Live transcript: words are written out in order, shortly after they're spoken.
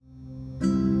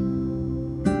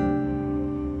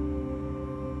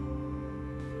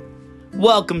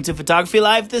Welcome to Photography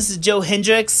Life. This is Joe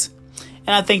Hendricks,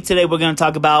 and I think today we're going to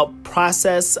talk about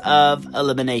process of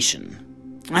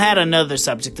elimination. I had another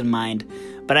subject in mind,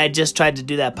 but I just tried to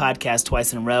do that podcast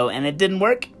twice in a row, and it didn't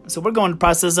work. So we're going to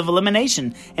process of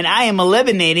elimination, and I am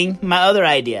eliminating my other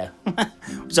idea,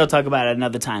 which I'll talk about at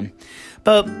another time.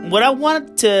 But what I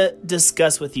want to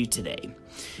discuss with you today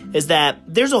is that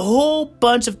there's a whole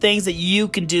bunch of things that you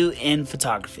can do in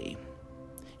photography.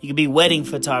 You can be wedding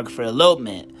photographer,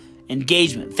 elopement,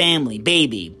 engagement, family,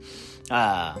 baby,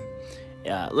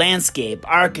 landscape,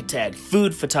 architect,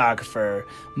 food photographer,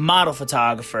 model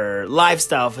photographer,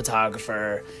 lifestyle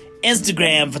photographer,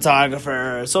 Instagram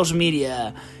photographer, social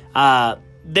media.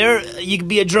 You could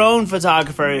be a drone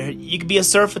photographer. You could be a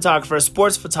surf photographer, a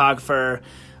sports photographer,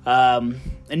 a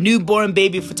newborn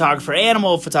baby photographer,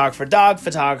 animal photographer, dog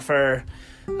photographer.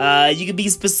 You could be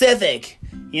specific.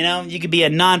 You could be a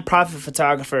non-profit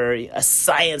photographer, a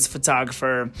science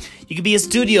photographer. You could be a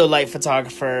studio light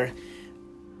photographer,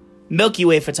 Milky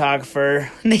Way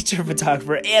photographer, nature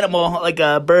photographer, animal, like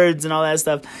birds and all that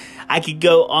stuff. I could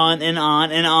go on and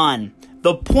on and on.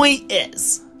 The point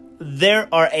is, there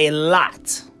are a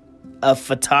lot of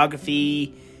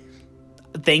photography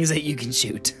things that you can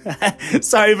shoot.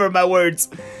 Sorry for my words.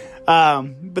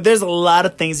 But there's a lot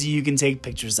of things that you can take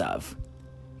pictures of.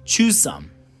 Choose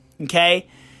some. Okay?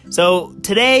 So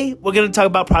today we're going to talk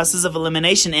about process of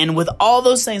elimination, and with all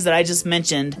those things that I just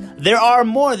mentioned, there are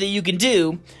more that you can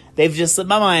do. They've just slipped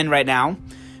my mind right now,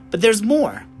 but there's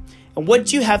more. And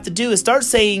what you have to do is start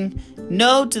saying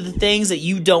no to the things that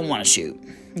you don't want to shoot.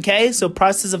 Okay? So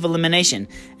process of elimination.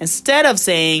 Instead of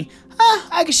saying,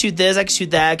 I can shoot this, I can shoot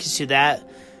that, I can shoot that.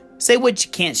 Say what you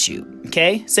can't shoot.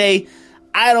 Okay? Say,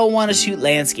 I don't want to shoot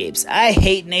landscapes. I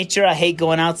hate nature. I hate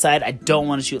going outside. I don't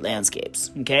want to shoot landscapes.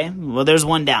 Okay? Well, there's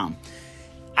one down.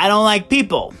 I don't like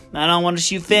people. I don't want to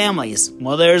shoot families.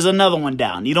 Well, there's another one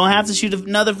down. You don't have to shoot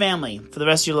another family for the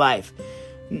rest of your life.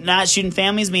 Not shooting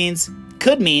families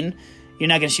could mean you're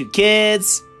not going to shoot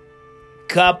kids,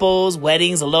 couples,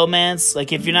 weddings, elopements.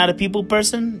 Like, if you're not a people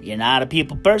person, you're not a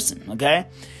people person. Okay?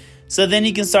 So then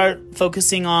you can start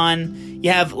focusing on,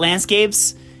 you have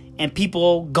landscapes and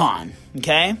people gone,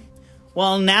 okay?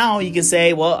 Well, now you can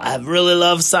say, well, I really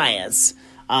love science.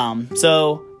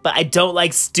 But I don't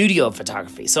like studio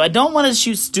photography. So I don't want to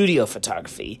shoot studio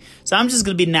photography. So I'm just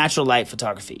going to be natural light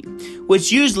photography,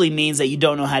 which usually means that you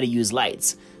don't know how to use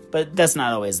lights. But that's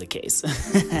not always the case.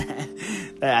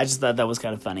 I just thought that was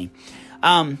kind of funny.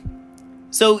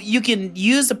 So you can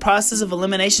use the process of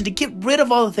elimination to get rid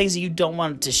of all the things that you don't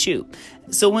want to shoot.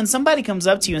 So when somebody comes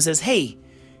up to you and says, hey,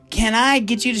 can I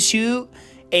get you to shoot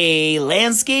a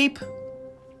landscape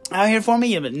out here for me?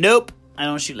 You're like, nope, I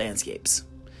don't shoot landscapes.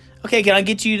 Okay, can I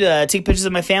get you to take pictures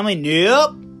of my family?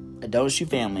 Nope, I don't shoot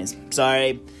families.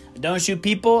 Sorry, I don't shoot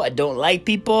people. I don't like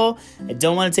people. I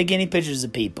don't want to take any pictures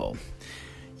of people.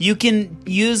 You can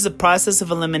use the process of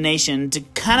elimination to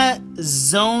kind of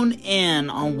zone in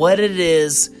on what it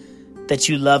is that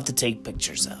you love to take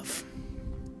pictures of.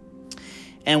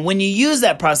 And when you use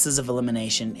that process of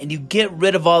elimination and you get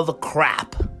rid of all the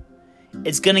crap,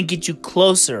 it's going to get you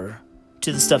closer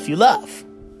to the stuff you love.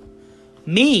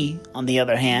 Me, on the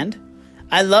other hand,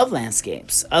 I love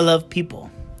landscapes. I love people.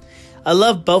 I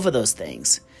love both of those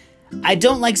things. I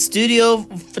don't like studio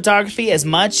photography as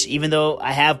much, even though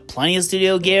I have plenty of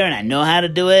studio gear and I know how to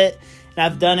do it. And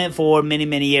I've done it for many,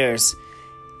 many years.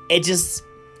 It just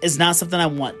is not something I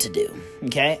want to do.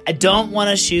 Okay? I don't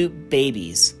want to shoot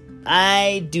babies.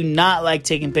 I do not like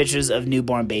taking pictures of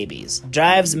newborn babies.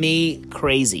 Drives me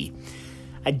crazy.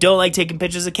 I don't like taking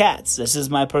pictures of cats. This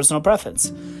is my personal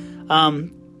preference.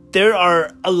 There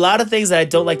are a lot of things that I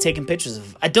don't like taking pictures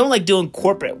of. I don't like doing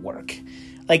corporate work.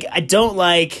 Like, I don't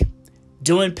like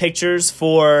doing pictures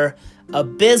for a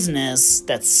business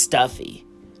that's stuffy.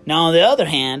 Now, on the other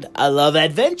hand, I love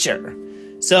adventure.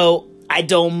 So I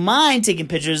don't mind taking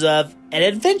pictures of an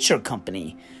adventure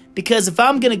company. Because if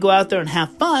I'm going to go out there and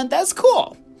have fun, that's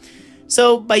cool.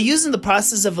 So by using the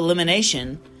process of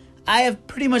elimination, I have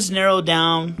pretty much narrowed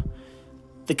down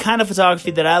the kind of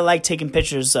photography that I like taking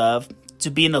pictures of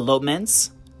to be in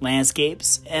elopements,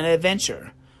 landscapes, and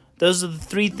adventure. Those are the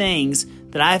three things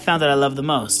that I found that I love the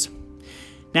most.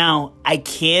 Now, I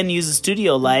can use a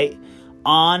studio light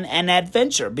on an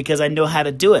adventure because I know how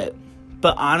to do it.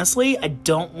 But honestly, I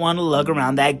don't want to lug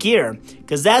around that gear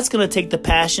because that's going to take the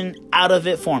passion out of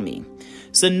it for me.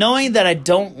 So knowing that I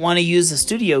don't want to use the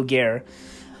studio gear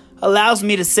allows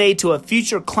me to say to a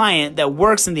future client that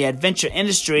works in the adventure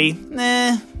industry,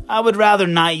 I would rather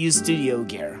not use studio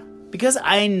gear because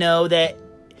I know that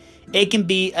it can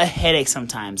be a headache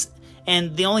sometimes.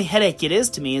 And the only headache it is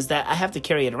to me is that I have to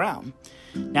carry it around.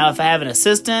 Now, if I have an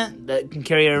assistant that can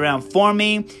carry it around for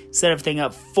me, set everything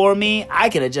up for me, I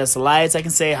can adjust the lights, I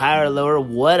can say higher or lower,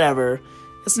 whatever.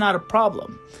 It's not a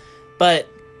problem. But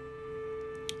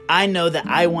I know that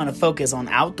I want to focus on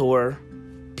outdoor,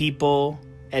 people,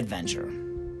 adventure.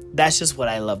 That's just what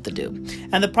I love to do.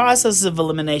 And the process of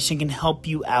elimination can help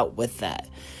you out with that.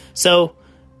 So,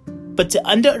 but to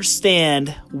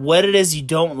understand what it is you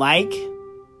don't like,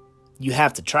 you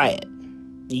have to try it.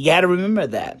 You got to remember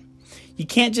that. You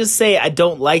can't just say, I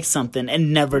don't like something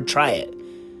and never try it.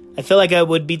 I feel like I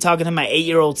would be talking to my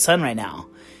 8-year-old son right now.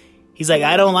 He's like,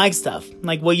 I don't like stuff. I'm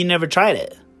like, well, you never tried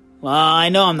it. Well, I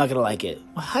know I'm not going to like it.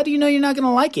 Well, how do you know you're not going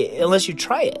to like it unless you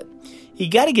try it? You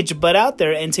got to get your butt out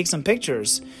there and take some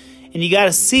pictures. And you got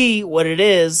to see what it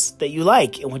is that you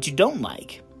like and what you don't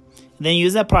like. And then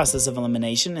use that process of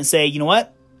elimination and say, you know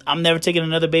what? I'm never taking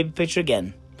another baby picture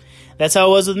again. That's how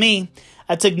it was with me.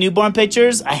 I took newborn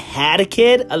pictures. I had a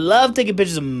kid. I love taking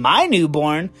pictures of my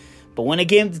newborn. But when it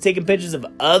came to taking pictures of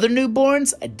other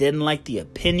newborns, I didn't like the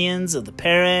opinions of the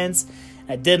parents.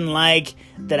 I didn't like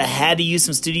that I had to use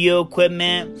some studio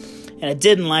equipment. And I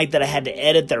didn't like that I had to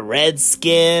edit their red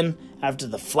skin after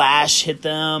the flash hit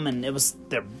them. And it was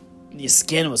their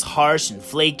skin was harsh and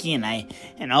flaky.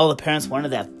 And all the parents wanted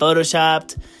that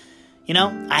photoshopped. You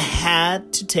know, I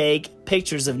had to take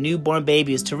pictures of newborn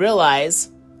babies to realize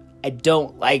I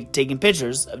don't like taking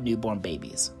pictures of newborn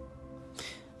babies.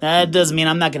 That doesn't mean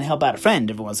I'm not going to help out a friend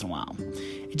every once in a while.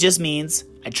 It just means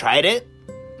I tried it,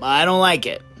 but I don't like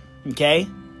it. Okay?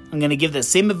 I'm going to give the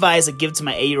same advice I give to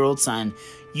my 8-year-old son.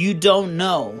 You don't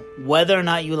know whether or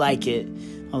not you like it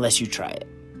unless you try it.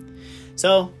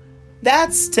 So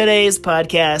that's today's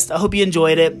podcast. I hope you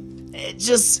enjoyed it.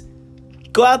 Just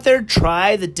go out there,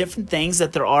 try the different things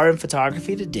that there are in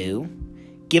photography to do.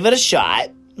 Give it a shot.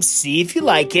 See if you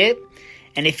like it.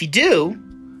 And if you do,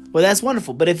 well, that's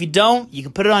wonderful. But if you don't, you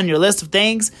can put it on your list of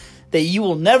things that you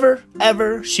will never,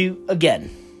 ever shoot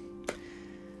again.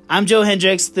 I'm Joe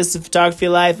Hendricks. This is Photography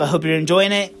Life. I hope you're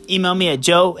enjoying it. Email me at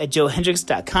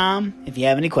joe@joehendricks.com if you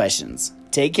have any questions.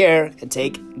 Take care and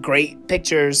take great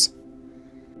pictures.